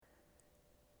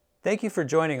Thank you for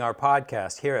joining our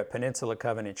podcast here at Peninsula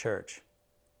Covenant Church.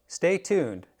 Stay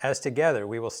tuned as together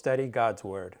we will study God's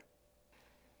Word.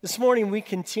 This morning we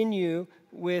continue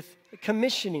with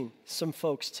commissioning some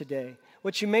folks today.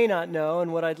 What you may not know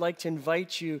and what I'd like to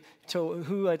invite you to,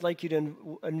 who I'd like you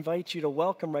to invite you to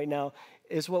welcome right now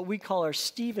is what we call our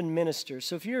Stephen Minister.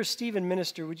 So if you're a Stephen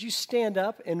Minister, would you stand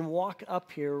up and walk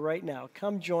up here right now?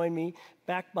 Come join me,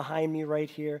 back behind me right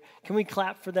here. Can we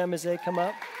clap for them as they come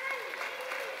up?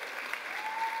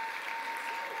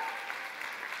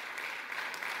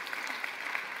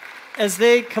 As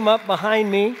they come up behind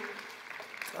me,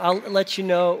 I'll let you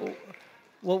know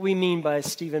what we mean by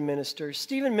Stephen Ministers.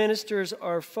 Stephen Ministers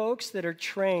are folks that are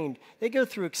trained. They go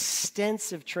through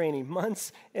extensive training,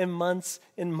 months and months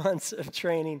and months of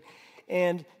training,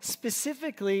 and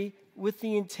specifically with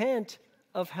the intent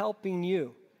of helping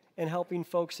you and helping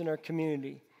folks in our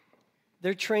community.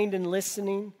 They're trained in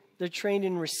listening. They're trained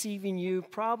in receiving you,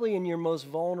 probably in your most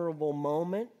vulnerable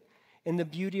moment. And the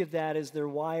beauty of that is they're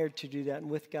wired to do that.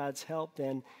 And with God's help,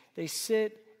 then, they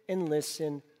sit and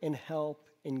listen and help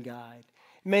and guide.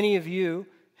 Many of you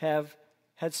have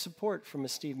had support from a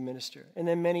Stephen Minister, and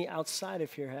then many outside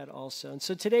of here had also. And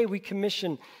so today we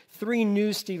commission 3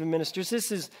 new Stephen Ministers.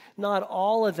 This is not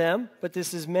all of them, but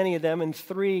this is many of them, and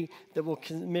 3 that we'll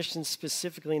commission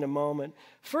specifically in a moment.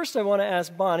 First, I want to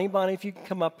ask Bonnie. Bonnie, if you can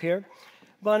come up here.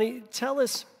 Bonnie, tell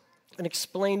us and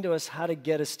explain to us how to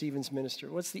get a Stephen's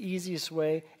Minister. What's the easiest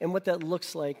way and what that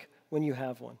looks like when you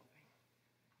have one?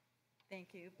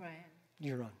 Thank you, Brian.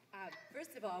 You're on.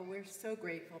 First of all, we're so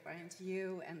grateful, Brian, to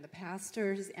you and the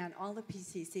pastors and all the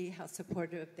PCC, how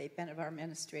supportive they've been of our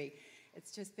ministry.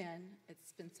 It's been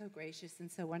so gracious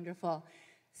and so wonderful.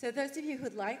 So those of you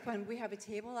who'd like one, we have a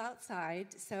table outside,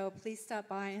 so please stop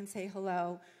by and say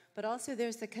hello. But also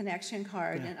there's a connection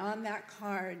card, and on that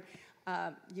card,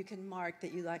 you can mark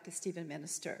that you like a Stephen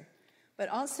Minister. But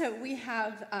also we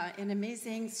have an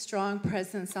amazing, strong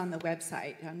presence on the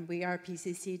website on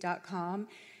wearepcc.com.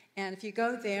 And if you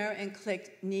go there and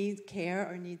click Need Care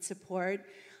or Need Support,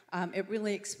 it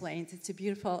really explains. It's a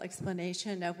beautiful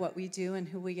explanation of what we do and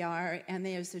who we are. And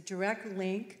there's a direct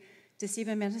link to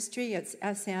Stephen Ministry. It's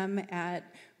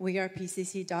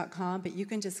sm@wearepcc.com. But you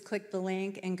can just click the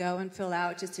link and go and fill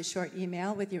out just a short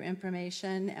email with your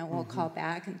information, and we'll call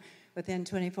back within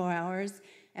 24 hours.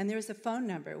 And there's a phone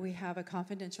number. We have a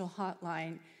confidential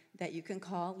hotline that you can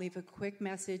call, leave a quick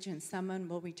message, and someone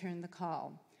will return the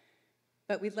call.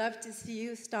 But we'd love to see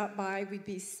you stop by. We'd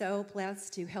be so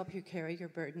blessed to help you carry your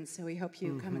burden. So we hope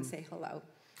you come and say hello.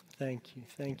 Thank you,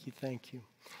 thank you, thank you.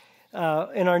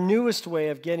 In our newest way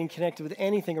of getting connected with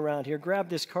anything around here, grab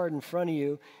this card in front of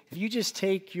you. If you just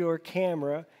take your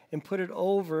camera and put it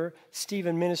over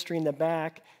Stephen Ministry in the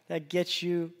back, that gets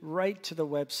you right to the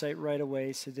website right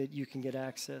away so that you can get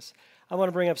access. I want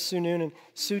to bring up Sue Noonan.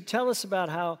 Sue, tell us about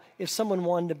how, if someone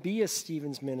wanted to be a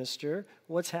Stephen's Minister,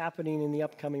 what's happening in the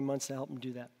upcoming months to help them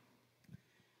do that?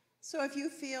 So if you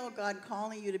feel God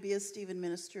calling you to be a Stephen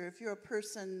Minister, if you're a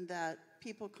person that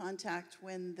people contact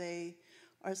when they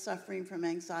are suffering from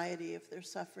anxiety, if they're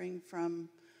suffering from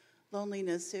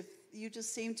loneliness, if you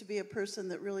just seem to be a person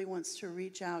that really wants to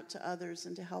reach out to others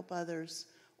and to help others,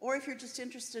 or if you're just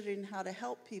interested in how to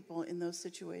help people in those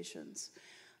situations,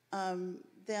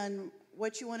 then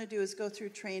what you want to do is go through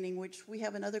training, which we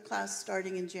have another class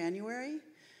starting in January.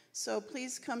 So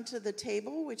please come to the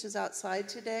table, which is outside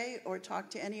today, or talk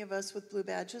to any of us with blue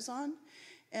badges on,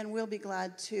 and we'll be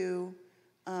glad to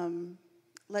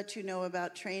let you know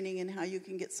about training and how you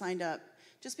can get signed up.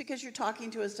 Just because you're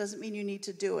talking to us doesn't mean you need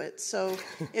to do it. So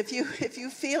if you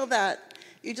feel that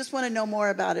you just want to know more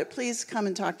about it, please come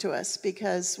and talk to us,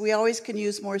 because we always can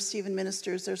use more Stephen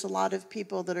Ministers. There's a lot of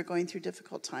people that are going through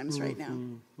difficult times right now.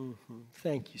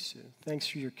 Thank you, Sue. Thanks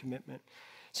for your commitment.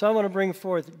 So I want to bring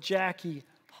forth Jackie,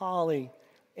 Holly,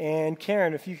 and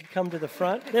Karen. If you could come to the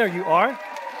front. There you are.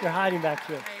 You're hiding back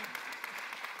here.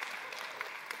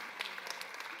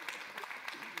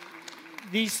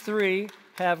 These 3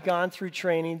 have gone through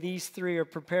training. These 3 are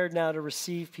prepared now to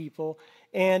receive people.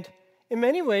 And in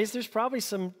many ways, there's probably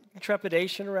some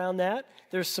trepidation around that.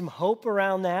 There's some hope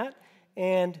around that.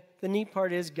 And the neat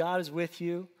part is God is with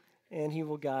you, and he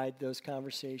will guide those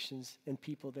conversations and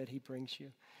people that he brings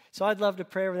you. So I'd love to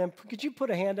pray over them. Could you put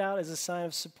a hand out as a sign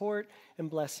of support and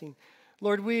blessing?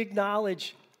 Lord, we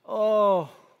acknowledge,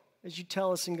 as you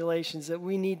tell us in Galatians, that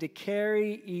we need to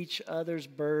carry each other's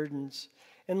burdens.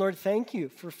 And Lord, thank you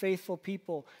for faithful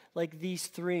people like these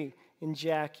 3, and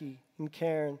Jackie, and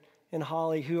Karen, and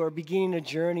Holly, who are beginning a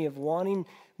journey of wanting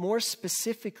more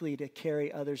specifically to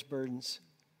carry others' burdens.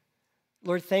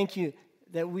 Lord, thank you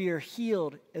that we are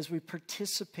healed as we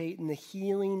participate in the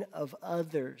healing of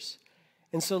others.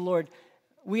 And so, Lord,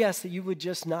 we ask that you would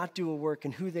just not do a work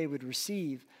in who they would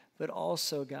receive, but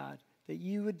also, God, that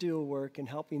you would do a work in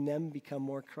helping them become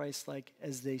more Christ-like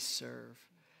as they serve.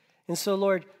 And so,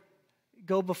 Lord,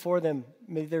 go before them.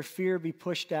 May their fear be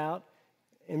pushed out,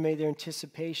 and may their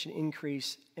anticipation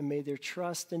increase, and may their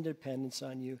trust and dependence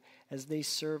on you as they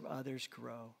serve others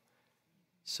grow.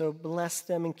 So bless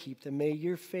them and keep them. May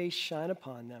your face shine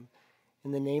upon them.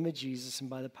 In the name of Jesus and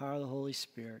by the power of the Holy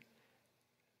Spirit,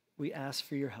 we ask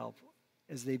for your help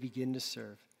as they begin to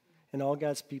serve. And all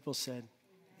God's people said,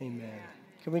 amen.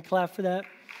 Can we clap for that?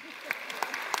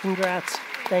 Congrats.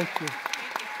 Thank you.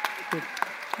 Good.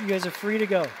 You guys are free to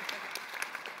go.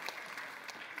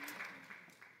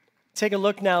 Take a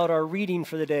look now at our reading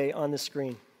for the day on the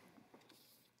screen.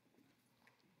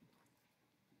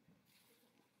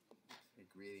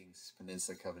 Greetings,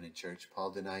 Peninsula Covenant Church.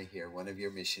 Paul Denai here, one of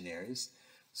your missionaries,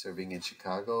 serving in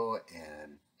Chicago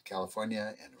and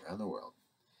California and around the world.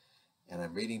 And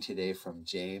I'm reading today from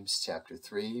James chapter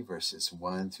 3, verses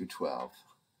 1 through 12.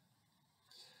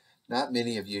 Not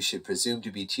many of you should presume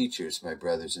to be teachers, my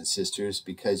brothers and sisters,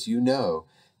 because you know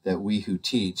that we who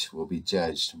teach will be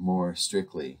judged more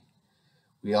strictly.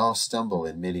 We all stumble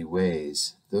in many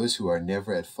ways. Those who are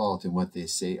never at fault in what they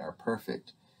say are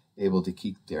perfect, able to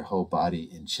keep their whole body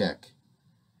in check.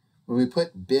 When we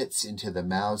put bits into the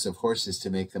mouths of horses to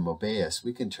make them obey us,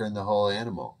 we can turn the whole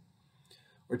animal.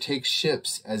 Or take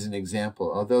ships as an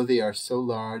example. Although they are so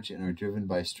large and are driven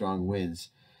by strong winds,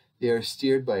 they are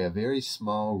steered by a very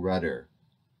small rudder,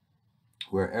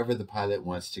 wherever the pilot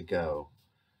wants to go.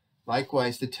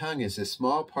 Likewise, the tongue is a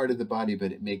small part of the body,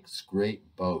 but it makes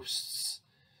great boasts.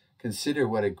 Consider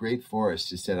what a great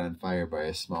forest is set on fire by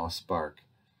a small spark.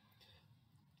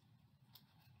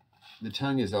 The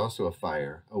tongue is also a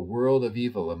fire, a world of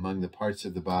evil among the parts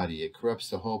of the body. It corrupts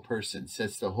the whole person,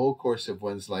 sets the whole course of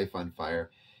one's life on fire,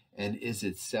 and is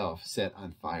itself set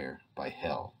on fire by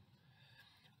hell.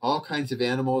 All kinds of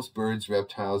animals, birds,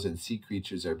 reptiles, and sea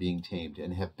creatures are being tamed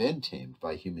and have been tamed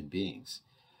by human beings.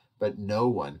 But no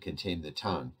one can tame the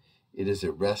tongue. It is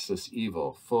a restless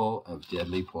evil, full of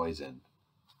deadly poison.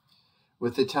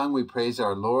 With the tongue we praise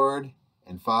our Lord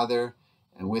and Father,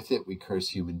 and with it we curse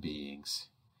human beings,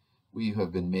 we who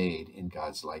have been made in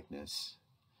God's likeness.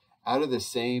 Out of the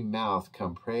same mouth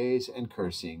come praise and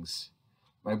cursings.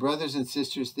 My brothers and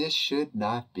sisters, this should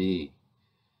not be.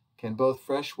 Can both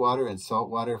fresh water and salt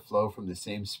water flow from the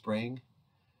same spring?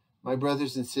 My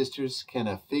brothers and sisters, can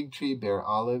a fig tree bear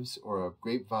olives or a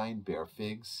grapevine bear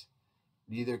figs?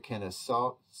 Neither can a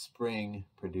salt spring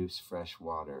produce fresh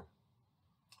water.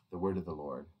 The word of the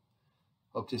Lord.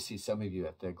 Hope to see some of you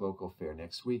at the local fair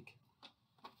next week.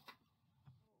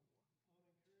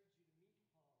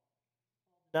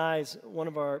 Is one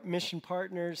of our mission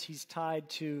partners. He's tied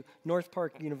to North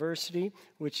Park University,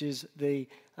 which is the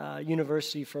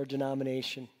university for our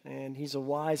denomination. And he's a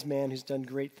wise man who's done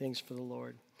great things for the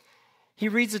Lord. He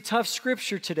reads a tough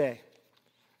scripture today,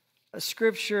 a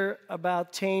scripture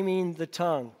about taming the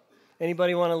tongue.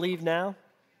 Anybody want to leave now?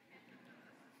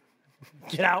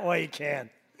 Get out while you can.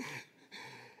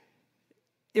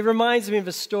 It reminds me of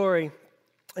a story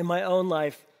in my own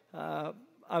life.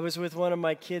 I was with one of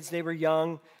my kids. They were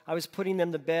young. I was putting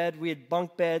them to bed. We had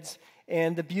bunk beds.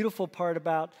 And the beautiful part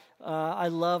about I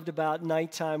loved about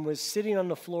nighttime was sitting on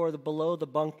the floor below the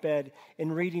bunk bed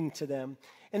and reading to them.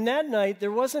 And that night,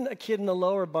 there wasn't a kid in the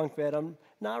lower bunk bed. I'm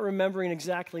not remembering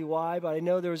exactly why, but I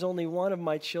know there was only one of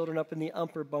my children up in the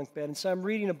upper bunk bed. And so I'm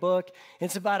reading a book, and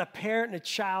it's about a parent and a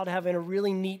child having a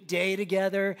really neat day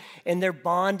together, and they're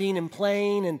bonding and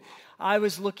playing. And I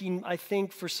was looking, I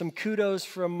think, for some kudos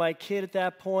from my kid at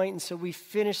that point. And so we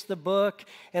finished the book,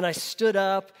 and I stood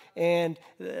up, and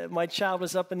my child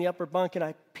was up in the upper bunk, and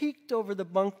I peeked over the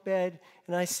bunk bed,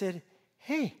 and I said,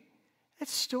 "Hey, that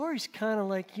story's kind of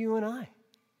like you and I."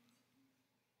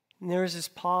 And there was this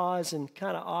pause and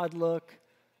kind of odd look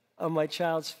on my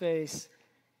child's face.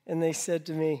 And they said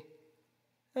to me,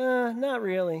 "Not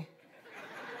really."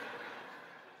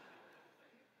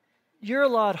 "You're a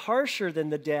lot harsher than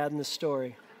the dad in the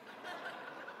story."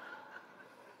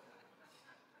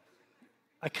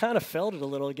 I kind of felt it a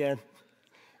little again.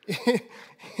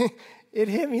 It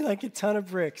hit me like a ton of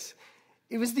bricks.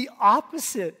 It was the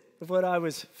opposite of what I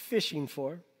was fishing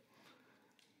for.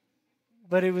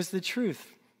 But it was the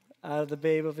truth out of the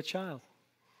babe of a child.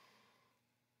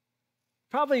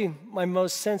 Probably my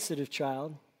most sensitive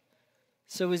child,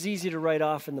 so it was easy to write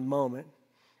off in the moment.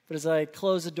 But as I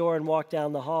closed the door and walked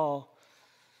down the hall,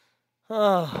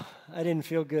 I didn't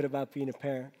feel good about being a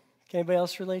parent. Can anybody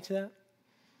else relate to that?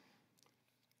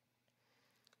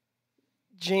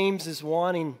 James is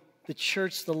wanting the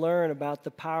church to learn about the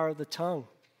power of the tongue.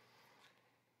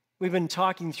 We've been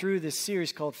talking through this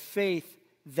series called Faith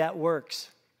That Works.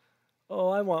 Oh,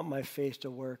 I want my faith to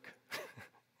work.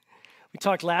 We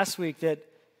talked last week that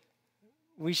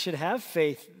we should have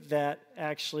faith that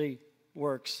actually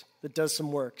works, that does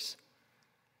some works.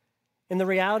 And the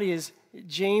reality is,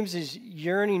 James is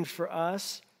yearning for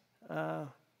us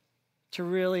to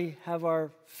really have our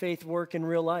faith work in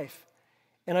real life.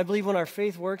 And I believe when our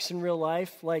faith works in real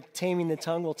life, like taming the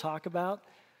tongue we'll talk about,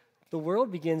 the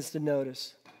world begins to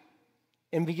notice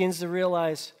and begins to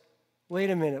realize, wait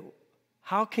a minute,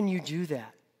 how can you do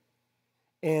that?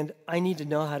 And I need to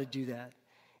know how to do that.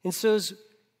 And so as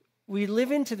we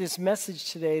live into this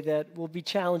message today that will be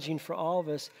challenging for all of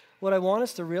us, what I want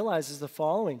us to realize is the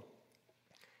following.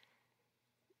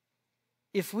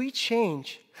 If we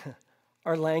change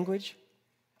our language,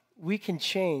 we can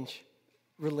change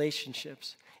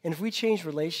relationships. And if we change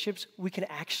relationships, we can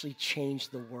actually change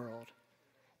the world.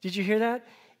 Did you hear that?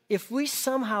 If we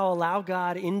somehow allow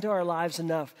God into our lives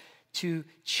enough to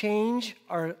change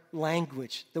our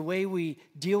language, the way we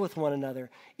deal with one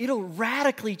another, it'll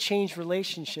radically change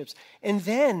relationships. And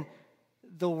then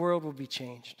the world will be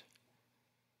changed.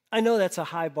 I know that's a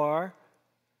high bar,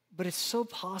 but it's so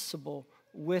possible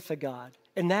with a God.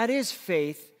 And that is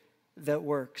faith that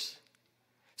works.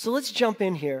 So let's jump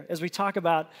in here as we talk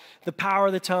about the power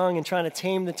of the tongue and trying to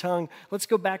tame the tongue. Let's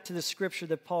go back to the scripture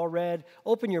that Paul read.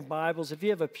 Open your Bibles. If you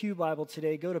have a pew Bible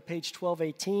today, go to page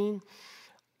 1218.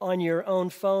 On your own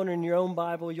phone or in your own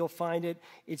Bible, you'll find it.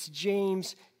 It's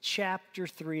James chapter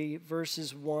 3,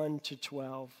 verses 1 to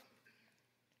 12.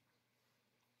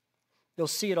 You'll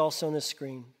see it also on the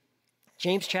screen.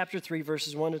 James chapter 3,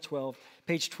 verses 1 to 12,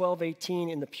 page 1218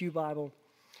 in the pew Bible.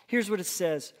 Here's what it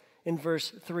says in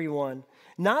verse 3:1.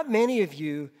 Not many of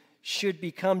you should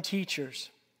become teachers.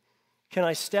 Can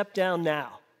I step down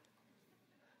now?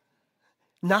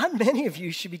 Not many of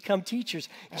you should become teachers.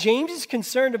 James is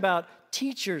concerned about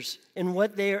teachers and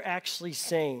what they are actually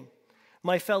saying,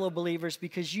 my fellow believers,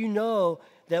 because you know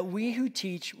that we who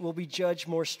teach will be judged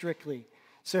more strictly.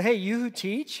 So, hey, you who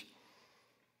teach,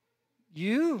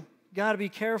 you got to be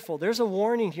careful. There's a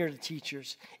warning here to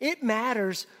teachers. It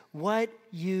matters what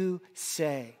you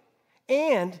say.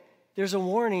 And there's a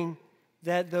warning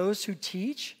that those who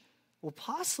teach will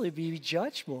possibly be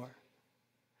judged more.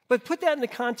 But put that in the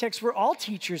context, we're all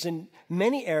teachers in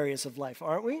many areas of life,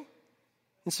 aren't we?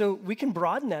 And so we can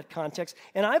broaden that context.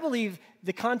 And I believe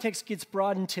the context gets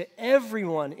broadened to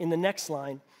everyone in the next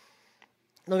line.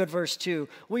 Look at verse 2.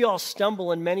 We all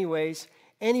stumble in many ways.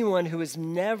 Anyone who is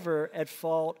never at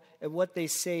fault at what they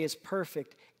say is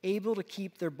perfect, able to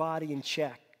keep their body in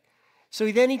check. So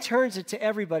then he turns it to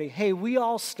everybody. Hey, we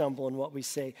all stumble in what we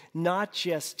say, not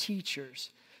just teachers.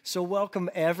 So welcome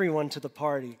everyone to the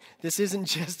party. This isn't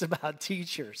just about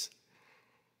teachers.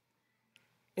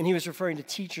 And he was referring to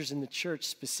teachers in the church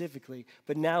specifically,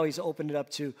 but now he's opened it up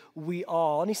to we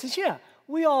all. And he says, yeah,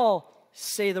 we all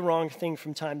say the wrong thing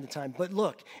from time to time. But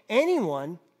look,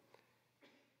 anyone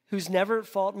who's never at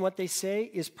fault in what they say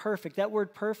is perfect. That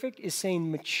word perfect is saying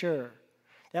mature.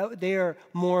 They are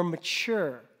more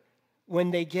mature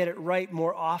when they get it right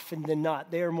more often than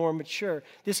not. They are more mature.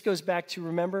 This goes back to,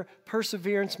 remember,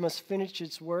 perseverance must finish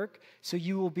its work, so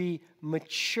you will be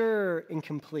mature and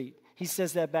complete. He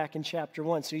says that back in chapter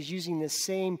 1. So he's using the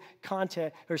same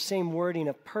content or same wording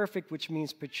of perfect, which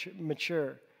means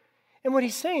mature. And what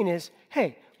he's saying is,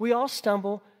 hey, we all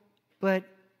stumble, but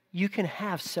you can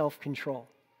have self-control.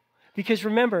 Because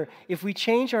remember, if we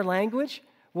change our language,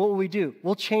 what will we do?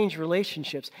 We'll change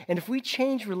relationships. And if we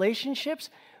change relationships,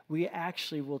 we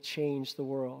actually will change the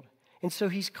world. And so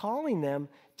he's calling them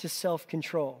to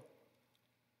self-control.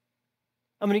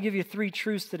 I'm going to give you 3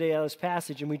 truths today out of this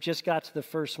passage, and we just got to the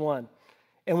first one.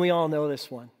 And we all know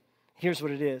this one. Here's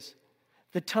what it is.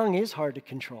 The tongue is hard to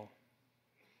control.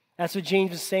 That's what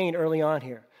James is saying early on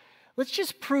here. Let's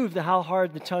just prove how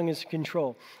hard the tongue is to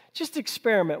control. Just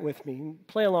experiment with me.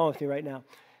 Play along with me right now.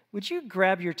 Would you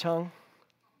grab your tongue?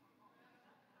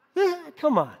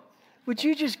 Come on. Would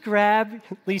you just grab,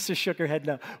 Lisa shook her head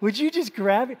no. Would you just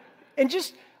grab it and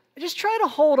just try to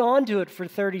hold on to it for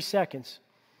 30 seconds?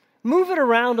 Move it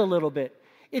around a little bit.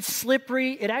 It's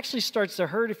slippery. It actually starts to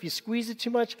hurt if you squeeze it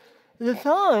too much. The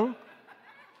tongue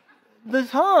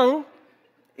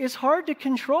is hard to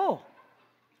control.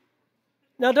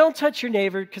 Now, don't touch your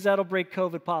neighbor because that'll break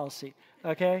COVID policy,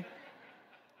 okay?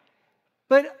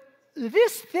 But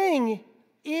this thing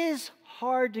is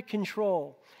hard to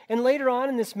control. And later on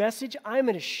in this message, I'm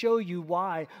going to show you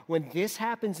why, when this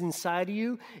happens inside of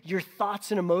you, your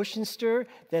thoughts and emotions stir,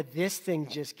 that this thing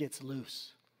just gets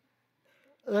loose.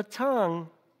 The tongue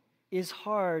is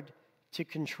hard to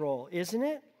control, isn't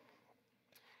it?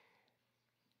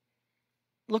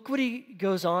 Look what he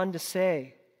goes on to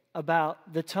say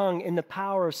about the tongue and the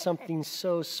power of something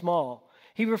so small.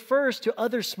 He refers to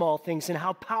other small things and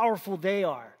how powerful they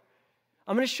are.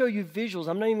 I'm going to show you visuals.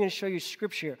 I'm not even going to show you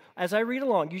scripture here. As I read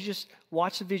along, you just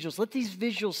watch the visuals. Let these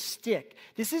visuals stick.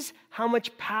 This is how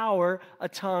much power a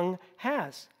tongue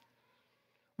has.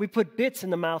 We put bits in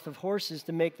the mouth of horses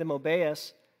to make them obey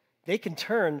us. They can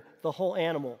turn the whole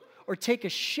animal. Or take a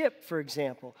ship, for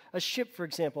example.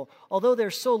 Although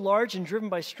they're so large and driven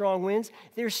by strong winds,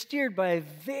 they're steered by a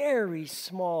very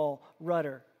small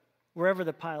rudder wherever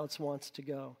the pilot wants to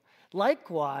go.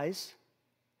 Likewise,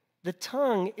 the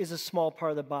tongue is a small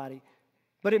part of the body,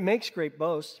 but it makes great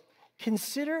boast.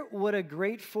 Consider what a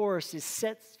great forest is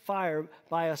set fire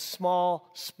by a small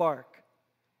spark.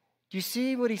 Do you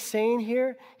see what he's saying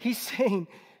here? He's saying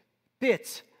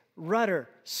bits, rudder,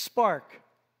 spark,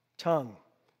 tongue.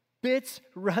 Bits,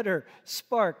 rudder,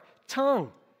 spark,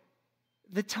 tongue.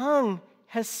 The tongue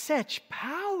has such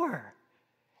power.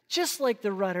 Just like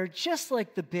the rudder, just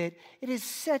like the bit, it has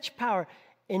such power.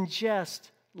 And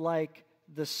just like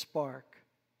the spark.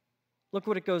 Look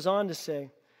what it goes on to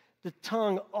say. The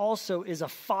tongue also is a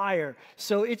fire.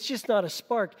 So it's just not a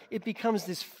spark. It becomes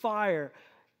this fire,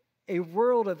 a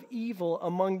world of evil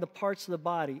among the parts of the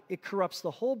body. It corrupts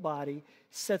the whole body,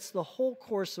 sets the whole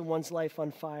course of one's life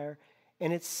on fire,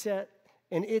 and it's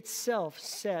itself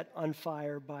set on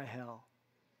fire by hell.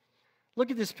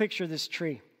 Look at this picture of this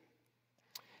tree.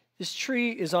 This tree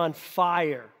is on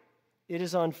fire. It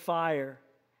is on fire.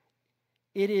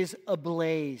 It is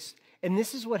ablaze. And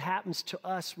this is what happens to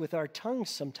us with our tongues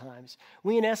sometimes.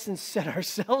 We, in essence, set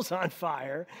ourselves on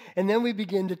fire, and then we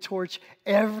begin to torch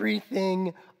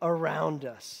everything around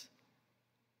us.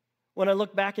 When I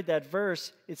look back at that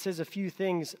verse, it says a few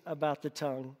things about the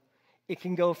tongue. It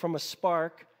can go from a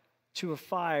spark to a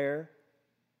fire.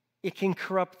 It can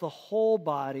corrupt the whole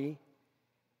body.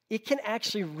 It can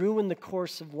actually ruin the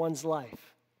course of one's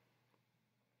life.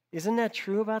 Isn't that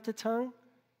true about the tongue?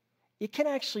 It can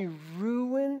actually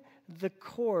ruin the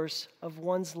course of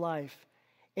one's life.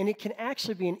 And it can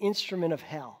actually be an instrument of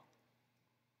hell,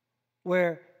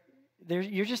 where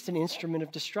you're just an instrument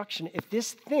of destruction if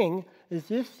this thing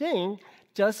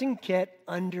doesn't get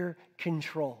under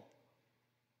control.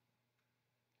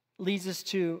 Leads us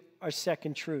to our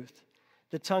second truth.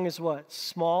 The tongue is what?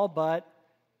 Small but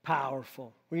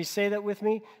powerful. Will you say that with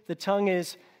me? The tongue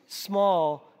is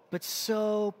small but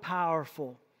so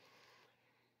powerful.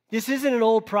 This isn't an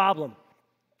old problem.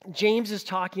 James is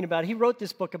talking about, he wrote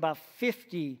this book about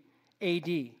 50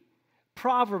 AD.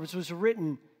 Proverbs was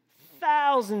written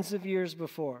thousands of years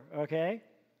before, okay?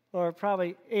 Or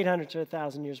probably 800 to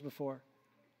 1,000 years before.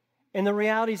 And the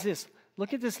reality is this.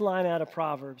 Look at this line out of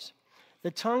Proverbs.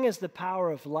 The tongue has the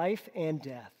power of life and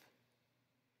death.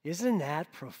 Isn't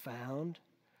that profound?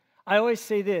 I always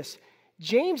say this.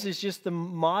 James is just the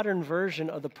modern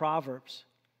version of the Proverbs.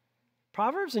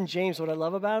 Proverbs and James, what I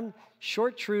love about them,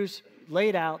 short truths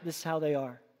laid out, this is how they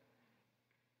are.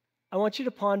 I want you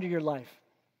to ponder your life.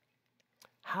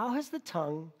 How has the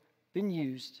tongue been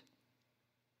used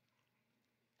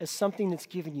as something that's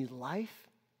given you life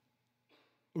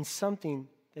and something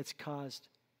that's caused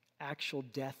actual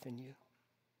death in you?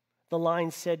 The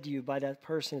line said to you by that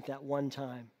person at that one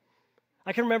time.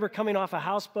 I can remember coming off a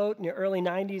houseboat in the early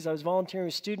 90s. I was volunteering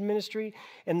with student ministry,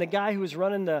 and the guy who was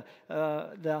running the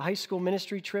high school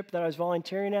ministry trip that I was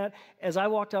volunteering at, as I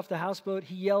walked off the houseboat,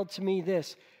 he yelled to me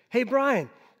this, "Hey, Brian,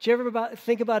 did you ever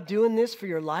think about doing this for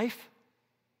your life?"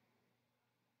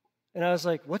 And I was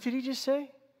like, "What did he just say?"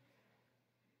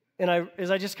 And as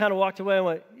I just kind of walked away, I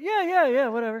went, yeah,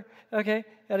 whatever. Okay.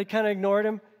 And I kind of ignored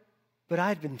him. But I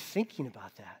had been thinking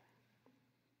about that.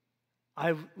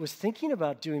 I was thinking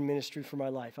about doing ministry for my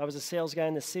life. I was a sales guy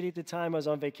in the city at the time. I was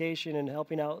on vacation and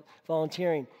helping out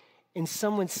volunteering. And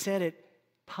someone said it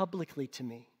publicly to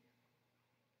me.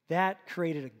 That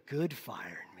created a good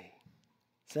fire in me.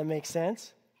 Does that make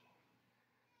sense?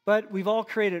 But we've all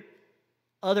created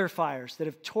other fires that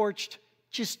have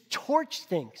just torched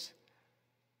things.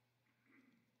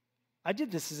 I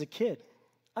did this as a kid.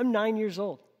 I'm 9 years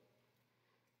old.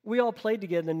 We all played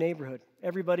together in the neighborhood.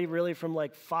 Everybody really from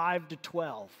like 5 to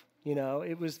 12. You know,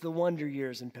 it was the wonder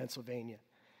years in Pennsylvania.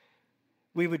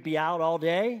 We would be out all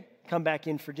day, come back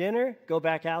in for dinner, go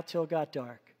back out till it got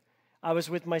dark. I was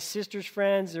with my sister's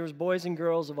friends. There was boys and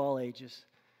girls of all ages.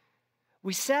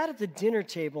 We sat at the dinner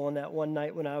table on that one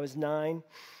night when I was 9,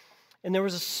 and there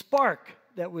was a spark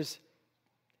that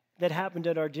happened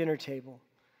at our dinner table.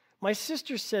 My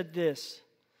sister said this,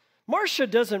 "Marcia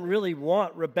doesn't really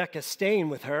want Rebecca staying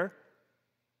with her."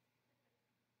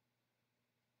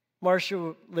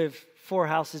 Marcia lived 4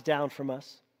 houses down from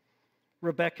us.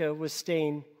 Rebecca was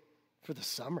staying for the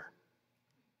summer.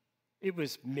 It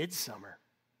was midsummer.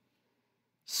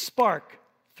 Spark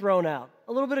thrown out.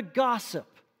 A little bit of gossip.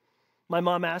 My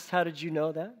mom asked, "How did you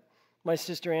know that?" My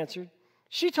sister answered,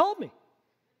 "She told me."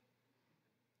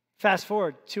 Fast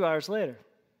forward 2 hours later,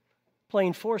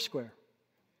 playing Foursquare.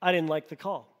 I didn't like the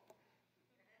call.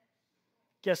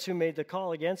 Guess who made the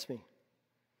call against me?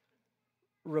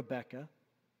 Rebecca.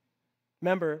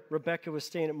 Remember, Rebecca was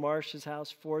staying at Marcia's house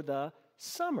for the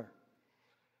summer.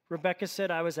 Rebecca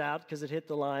said I was out because it hit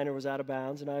the line or was out of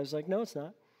bounds, and I was like, "No, it's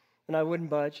not." And I wouldn't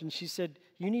budge, and she said,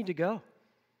 "You need to go."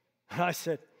 And I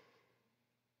said,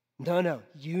 No,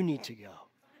 you need to go.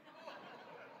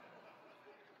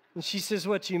 And she says,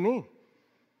 "What do you mean?"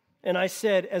 And I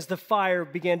said, as the fire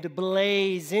began to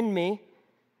blaze in me,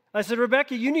 I said,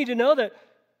 "Rebecca, you need to know that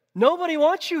nobody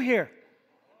wants you here,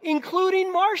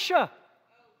 including Marcia."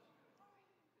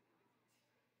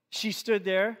 She stood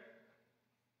there.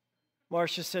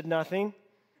 Marcia said nothing.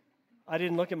 I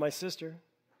didn't look at my sister.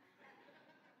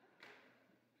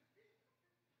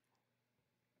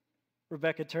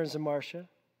 Rebecca turns to Marcia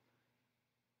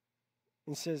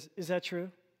and says, "Is that true?"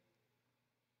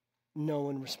 No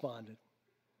one responded.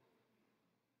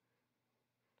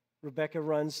 Rebecca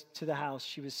runs to the house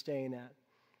she was staying at.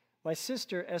 My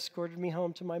sister escorted me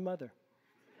home to my mother.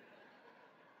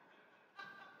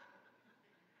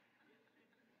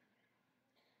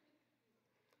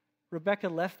 Rebecca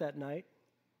left that night,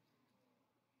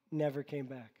 never came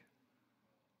back.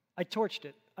 I torched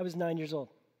it. I was 9 years old.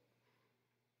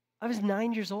 I was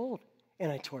 9 years old,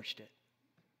 and I torched it.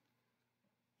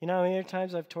 You know how many other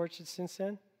times I've torched it since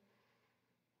then?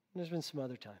 There's been some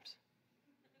other times.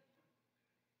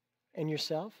 And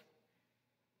yourself?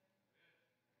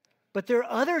 But there are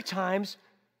other times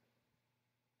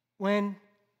when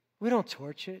we don't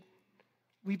torch it.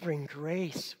 We bring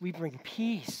grace. We bring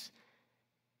peace.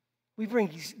 We bring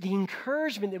the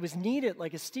encouragement that was needed,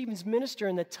 like a Stephen's minister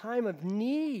in the time of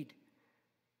need.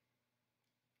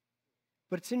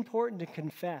 But it's important to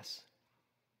confess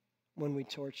when we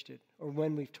torched it or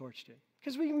when we've torched it,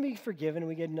 because we can be forgiven and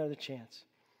we get another chance.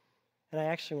 And I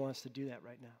actually want us to do that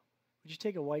right now. Would you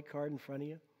take a white card in front of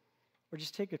you? Or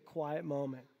just take a quiet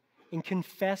moment and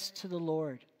confess to the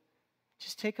Lord.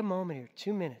 Just take a moment here,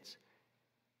 2 minutes.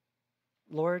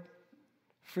 Lord,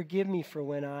 forgive me for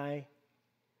when I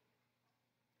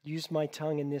used my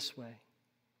tongue in this way.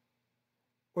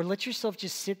 Or let yourself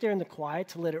just sit there in the quiet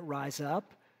to let it rise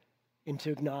up and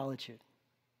to acknowledge it.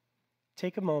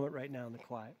 Take a moment right now in the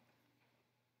quiet.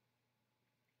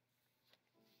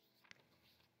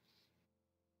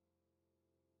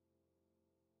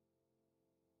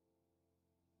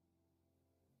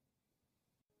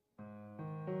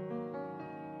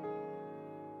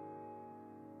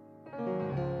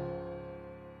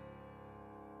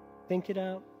 Think it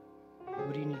out.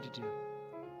 What do you need to do?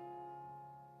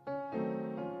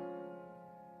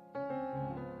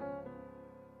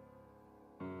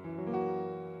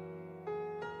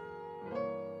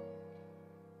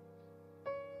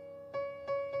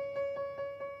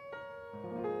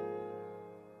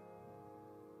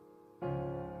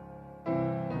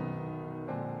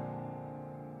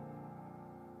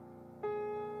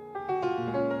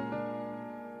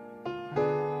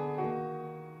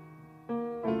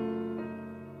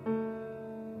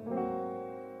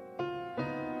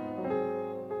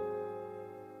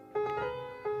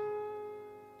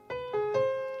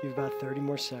 Give about 30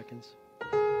 more seconds.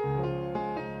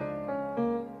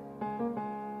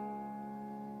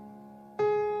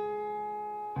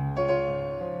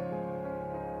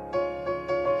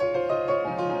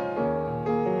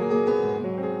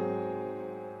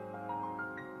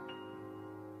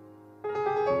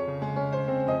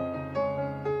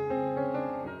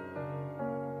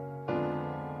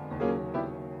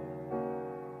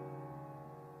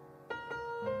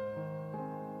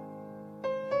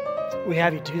 We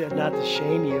have you do that not to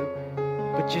shame you,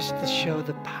 but just to show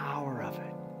the power of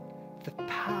it, the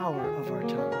power of our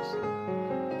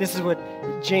tongues. This is what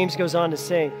James goes on to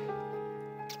say.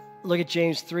 Look at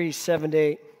James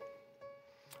 3:7-8.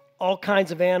 All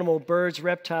kinds of animal, birds,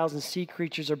 reptiles, and sea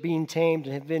creatures are being tamed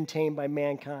and have been tamed by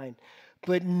mankind.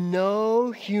 But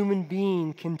no human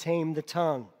being can tame the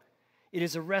tongue. It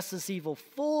is a restless evil,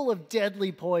 full of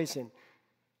deadly poison.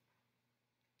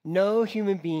 No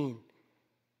human being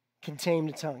can tame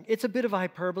the tongue. It's a bit of a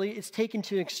hyperbole. It's taken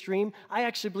to extreme. I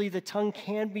actually believe the tongue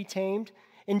can be tamed,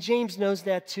 and James knows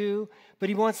that too, but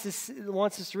he wants us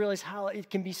to realize how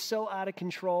it can be so out of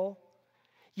control.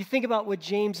 You think about what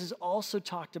James has also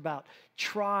talked about,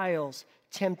 trials,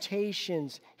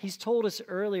 temptations. He's told us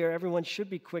earlier everyone should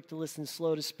be quick to listen,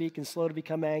 slow to speak, and slow to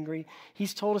become angry.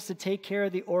 He's told us to take care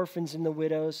of the orphans and the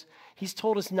widows. He's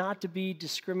told us not to be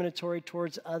discriminatory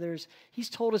towards others. He's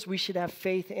told us we should have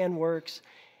faith and works.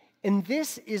 And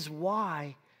this is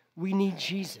why we need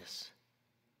Jesus,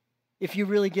 if you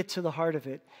really get to the heart of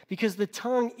it. Because the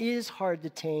tongue is hard to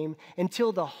tame.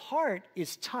 Until the heart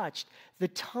is touched, the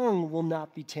tongue will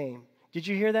not be tamed. Did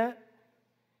you hear that?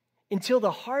 Until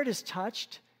the heart is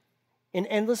touched and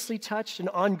endlessly touched and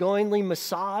ongoingly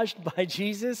massaged by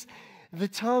Jesus, the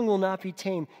tongue will not be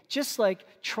tamed. Just like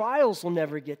trials will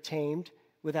never get tamed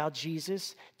without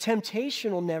Jesus,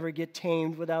 temptation will never get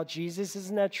tamed without Jesus.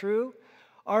 Isn't that true?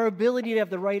 Our ability to have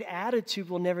the right attitude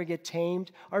will never get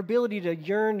tamed. Our ability to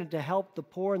yearn and to help the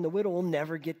poor and the widow will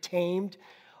never get tamed.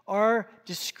 Our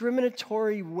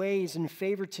discriminatory ways and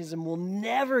favoritism will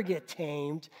never get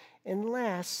tamed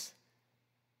unless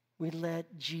we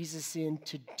let Jesus in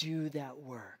to do that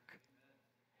work.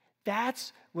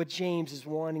 That's what James is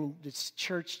wanting this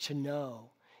church to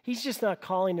know. He's just not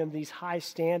calling them these high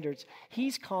standards.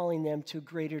 He's calling them to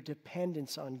greater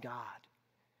dependence on God.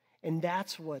 And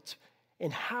that's what's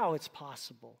and how it's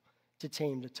possible to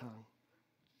tame the tongue.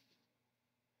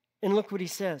 And look what he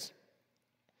says.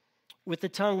 With the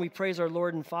tongue we praise our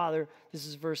Lord and Father. This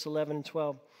is verse 11 and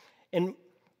 12. And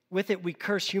with it we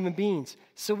curse human beings.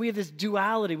 So we have this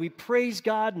duality. We praise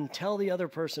God and tell the other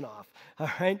person off.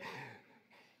 All right?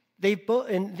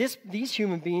 These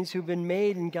human beings who've been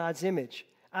made in God's image,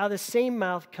 out of the same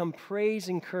mouth come praise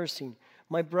and cursing.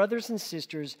 My brothers and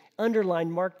sisters,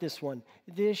 underline, mark this one.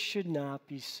 This should not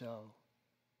be so.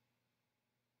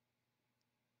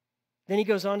 Then he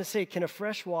goes on to say, can a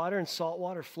fresh water and salt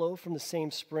water flow from the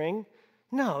same spring?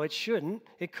 No, it shouldn't.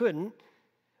 It couldn't.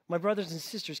 My brothers and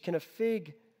sisters, can a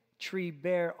fig tree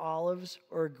bear olives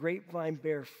or a grapevine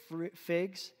bear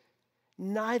figs?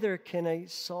 Neither can a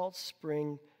salt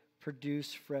spring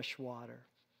produce fresh water.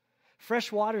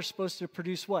 Fresh water is supposed to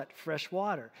produce what? Fresh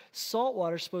water. Salt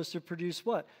water is supposed to produce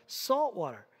what? Salt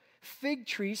water. Fig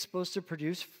tree is supposed to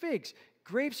produce figs.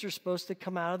 Grapes are supposed to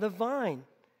come out of the vine.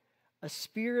 A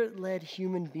spirit-led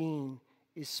human being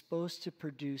is supposed to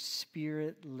produce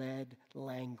spirit-led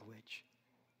language.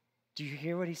 Do you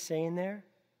hear what he's saying there?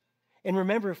 And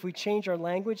remember, if we change our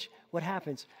language, what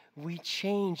happens? We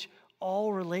change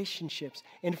all relationships.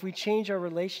 And if we change our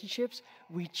relationships,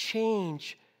 we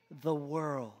change the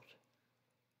world.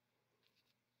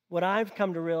 What I've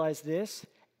come to realize this,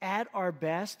 at our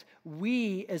best,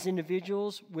 we as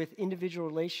individuals with individual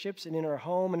relationships and in our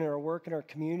home and in our work and our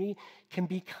community can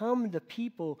become the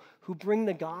people who bring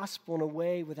the gospel in a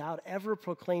way without ever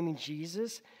proclaiming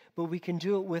Jesus, but we can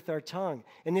do it with our tongue.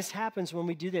 And this happens when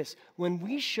we do this. When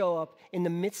we show up in the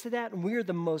midst of that, and we're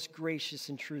the most gracious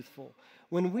and truthful.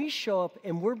 When we show up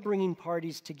and we're bringing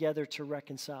parties together to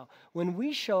reconcile. When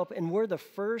we show up and we're the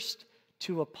first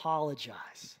to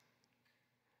apologize.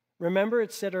 Remember,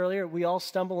 it said earlier, we all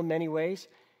stumble in many ways.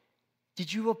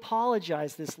 Did you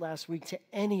apologize this last week to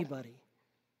anybody?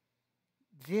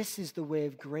 This is the way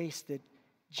of grace that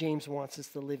James wants us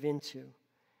to live into.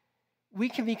 We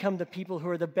can become the people who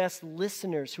are the best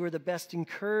listeners, who are the best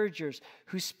encouragers,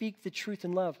 who speak the truth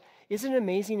in love. Isn't it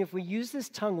amazing if we use this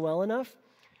tongue well enough,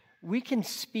 we can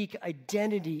speak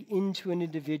identity into an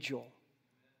individual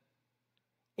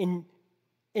and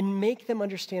make them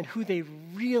understand who they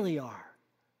really are.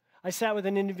 I sat with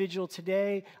an individual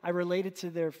today. I related to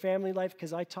their family life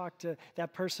because I talked to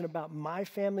that person about my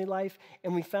family life,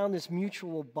 and we found this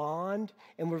mutual bond,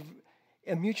 and we're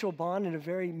a mutual bond in a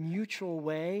very mutual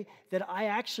way that I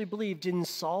actually believe didn't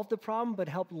solve the problem, but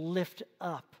helped lift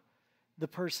up the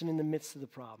person in the midst of the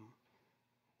problem.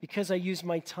 Because I used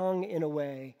my tongue in a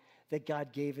way that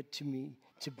God gave it to me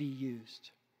to be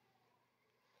used.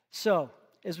 So,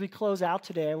 as we close out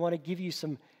today, I want to give you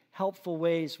some helpful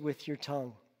ways with your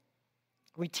tongue.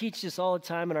 We teach this all the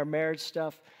time in our marriage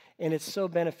stuff, and it's so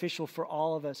beneficial for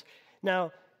all of us.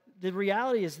 Now, the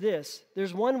reality is this.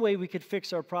 There's one way we could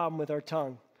fix our problem with our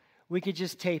tongue. We could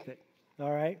just tape it,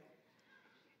 all right?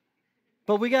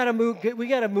 But we got to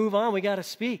move on. We got to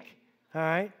speak, all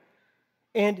right?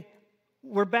 And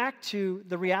we're back to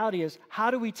the reality is,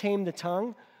 how do we tame the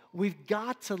tongue? We've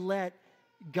got to let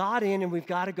God in, and we've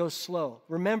got to go slow.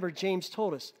 Remember, James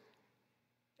told us,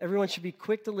 everyone should be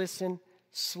quick to listen,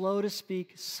 slow to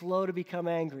speak, slow to become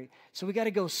angry. So we got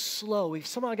to go slow. We've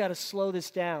somehow got to slow this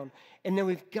down. And then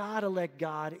we've got to let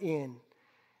God in.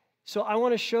 So I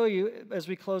want to show you, as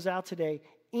we close out today,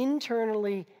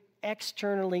 internally,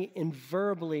 externally, and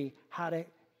verbally, how to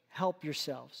help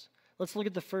yourselves. Let's look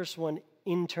at the first one,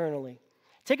 internally.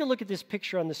 Take a look at this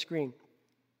picture on the screen.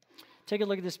 Take a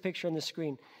look at this picture on the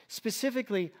screen.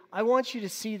 Specifically, I want you to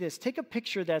see this. Take a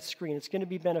picture of that screen. It's going to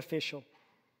be beneficial.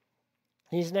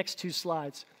 These next two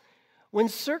slides. When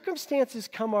circumstances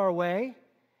come our way,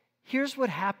 here's what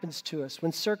happens to us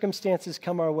when circumstances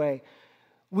come our way.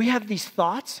 We have these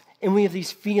thoughts and we have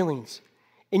these feelings.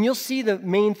 And you'll see the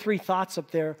main three thoughts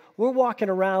up there. We're walking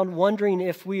around wondering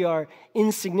if we are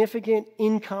insignificant,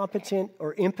 incompetent,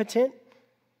 or impotent.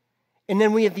 And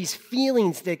then we have these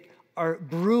feelings that are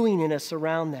brewing in us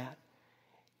around that.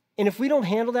 And if we don't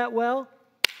handle that well,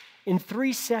 in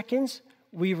 3 seconds,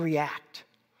 we react.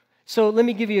 So let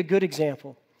me give you a good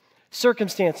example.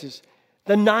 Circumstances.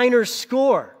 The Niners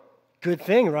score. Good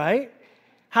thing, right?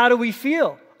 How do we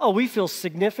feel? Oh, we feel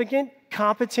significant,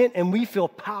 competent, and we feel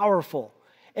powerful.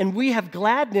 And we have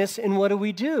gladness, and what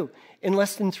do? In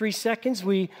less than 3 seconds,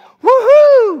 we,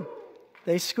 woohoo!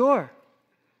 They score.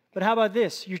 But how about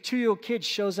this? Your 2-year-old kid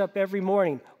shows up every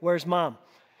morning. Where's mom?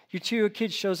 Your 2-year-old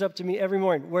kid shows up to me every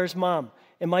morning. Where's mom?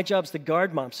 And my job's to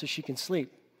guard mom so she can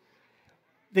sleep.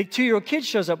 The 2-year-old kid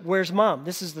shows up. Where's mom?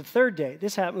 This is the third day.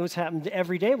 This happened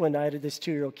every day when I had this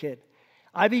 2-year-old kid.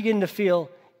 I begin to feel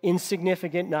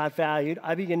insignificant, not valued.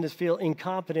 I begin to feel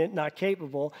incompetent, not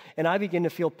capable. And I begin to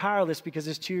feel powerless because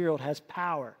this 2-year-old has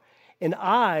power. And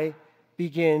I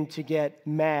begin to get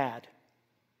mad.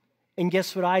 And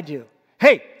guess what I do?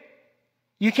 Hey,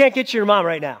 you can't get to your mom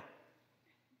right now.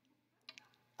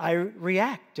 I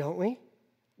react, don't we?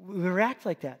 We react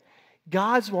like that.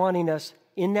 God's wanting us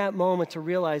in that moment to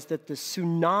realize that the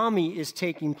tsunami is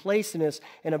taking place in us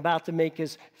and about to make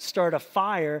us start a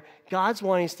fire. God's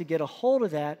wanting us to get a hold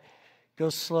of that, go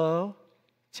slow,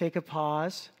 take a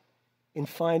pause, and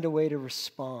find a way to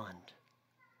respond.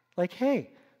 Like, hey,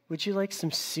 would you like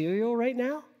some cereal right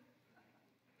now?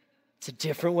 It's a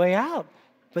different way out.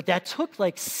 But that took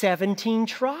like 17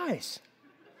 tries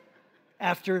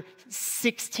after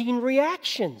 16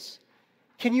 reactions.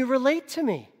 Can you relate to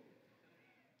me?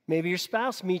 Maybe your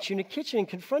spouse meets you in the kitchen and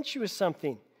confronts you with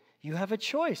something. You have a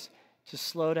choice to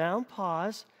slow down,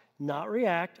 pause, not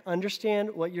react,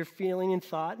 understand what you're feeling and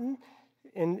thought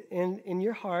and in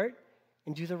your heart,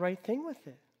 and do the right thing with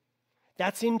it.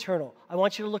 That's internal. I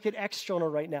want you to look at external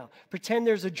right now. Pretend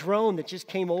there's a drone that just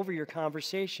came over your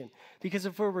conversation. Because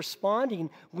if we're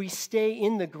responding, we stay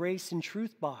in the grace and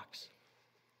truth box.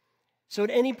 So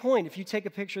at any point, if you take a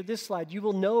picture of this slide, you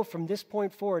will know from this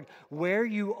point forward where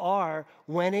you are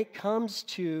when it comes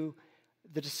to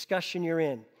the discussion you're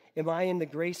in. Am I in the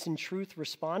grace and truth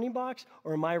responding box,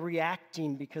 or am I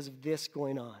reacting because of this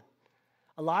going on?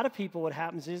 A lot of people, what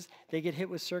happens is they get hit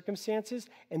with circumstances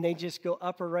and they just go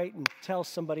upper right and tell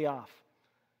somebody off.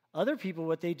 Other people,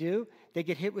 what they do, they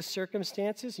get hit with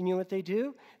circumstances, and you know what they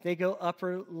do? They go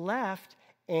upper left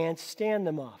and stand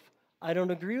them off. I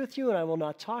don't agree with you, and I will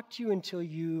not talk to you until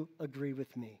you agree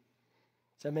with me.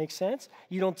 Does that make sense?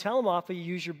 You don't tell them off, but you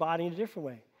use your body in a different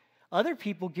way. Other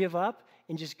people give up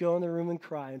and just go in the room and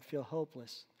cry and feel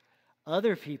hopeless.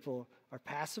 Other people are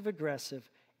passive-aggressive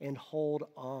and hold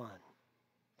on.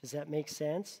 Does that make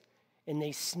sense? And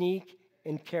they sneak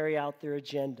and carry out their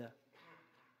agenda.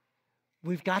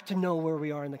 We've got to know where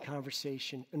we are in the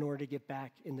conversation in order to get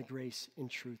back in the grace and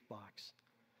truth box.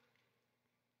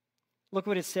 Look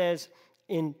what it says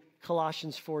in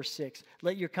Colossians 4:6.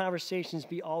 Let your conversations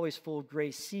be always full of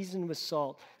grace, seasoned with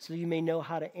salt, so you may know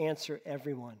how to answer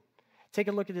everyone. Take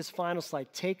a look at this final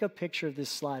slide. Take a picture of this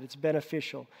slide. It's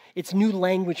beneficial. It's new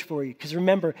language for you. Because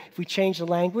remember, if we change the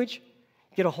language,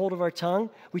 get a hold of our tongue,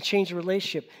 we change the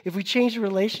relationship. If we change the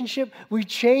relationship, we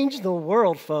change the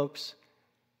world, folks.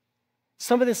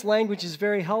 Some of this language is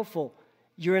very helpful.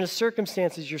 You're in a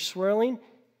circumstances, you're swirling,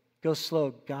 go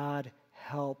slow. God,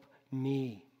 help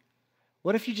me.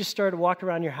 What if you just started to walk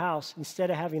around your house instead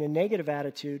of having a negative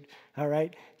attitude, all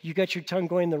right? You got your tongue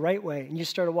going the right way, and you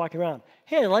started walking around.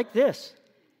 Hey, I like this.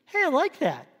 Hey, I like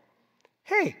that.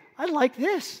 Hey, I like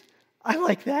this. I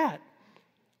like that.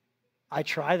 I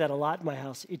try that a lot in my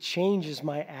house. It changes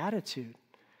my attitude.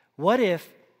 What if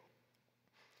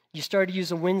you started to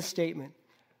use a win statement?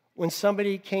 When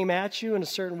somebody came at you in a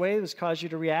certain way that was caused you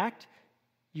to react,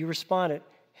 you responded,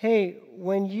 hey,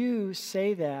 when you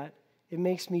say that, it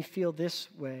makes me feel this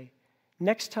way.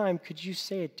 Next time, could you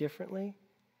say it differently?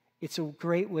 It's a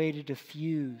great way to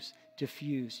diffuse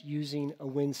using a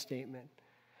win statement.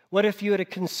 What if you had a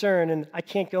concern, and I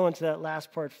can't go into that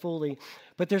last part fully,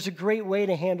 but there's a great way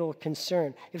to handle a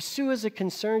concern. If Sue has a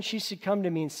concern, she should come to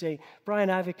me and say, Brian,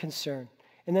 I have a concern.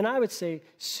 And then I would say,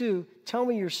 Sue, tell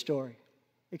me your story.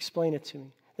 Explain it to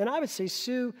me. Then I would say,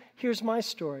 Sue, here's my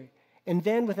story. And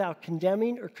then without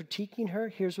condemning or critiquing her,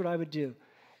 here's what I would do.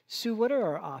 Sue, what are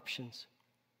our options?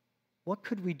 What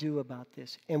could we do about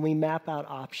this? And we map out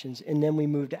options, and then we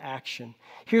move to action.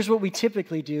 Here's what we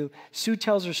typically do. Sue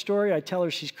tells her story. I tell her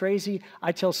she's crazy.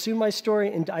 I tell Sue my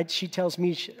story, and she tells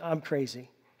me I'm crazy.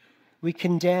 We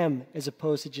condemn as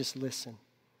opposed to just listen.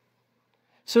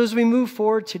 So as we move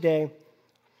forward today,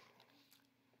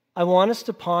 I want us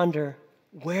to ponder,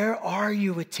 where are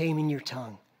you with taming your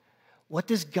tongue? What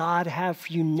does God have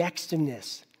for you next in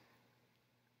this?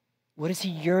 What is he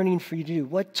yearning for you to do?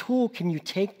 What tool can you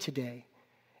take today?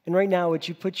 And right now, would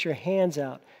you put your hands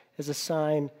out as a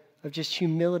sign of just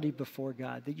humility before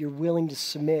God, that you're willing to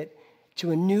submit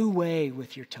to a new way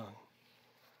with your tongue?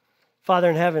 Father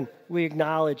in heaven, we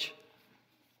acknowledge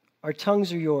our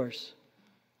tongues are yours.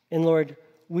 And Lord,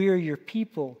 we are your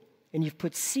people, and you've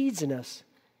put seeds in us,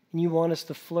 and you want us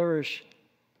to flourish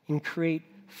and create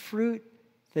fruit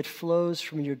that flows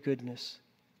from your goodness.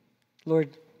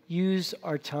 Lord, use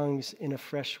our tongues in a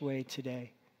fresh way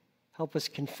today. Help us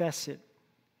confess it.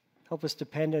 Help us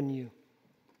depend on you.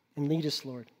 And lead us,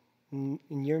 Lord, in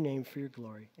your name for your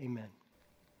glory. Amen.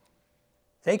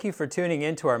 Thank you for tuning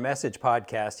in to our message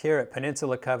podcast here at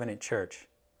Peninsula Covenant Church.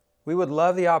 We would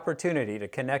love the opportunity to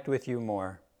connect with you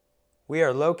more. We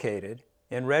are located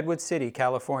in Redwood City,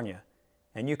 California,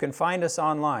 and you can find us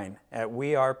online at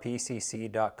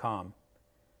wearepcc.com.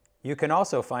 You can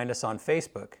also find us on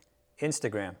Facebook,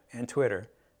 Instagram, and Twitter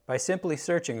by simply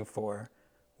searching for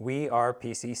We Are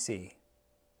PCC.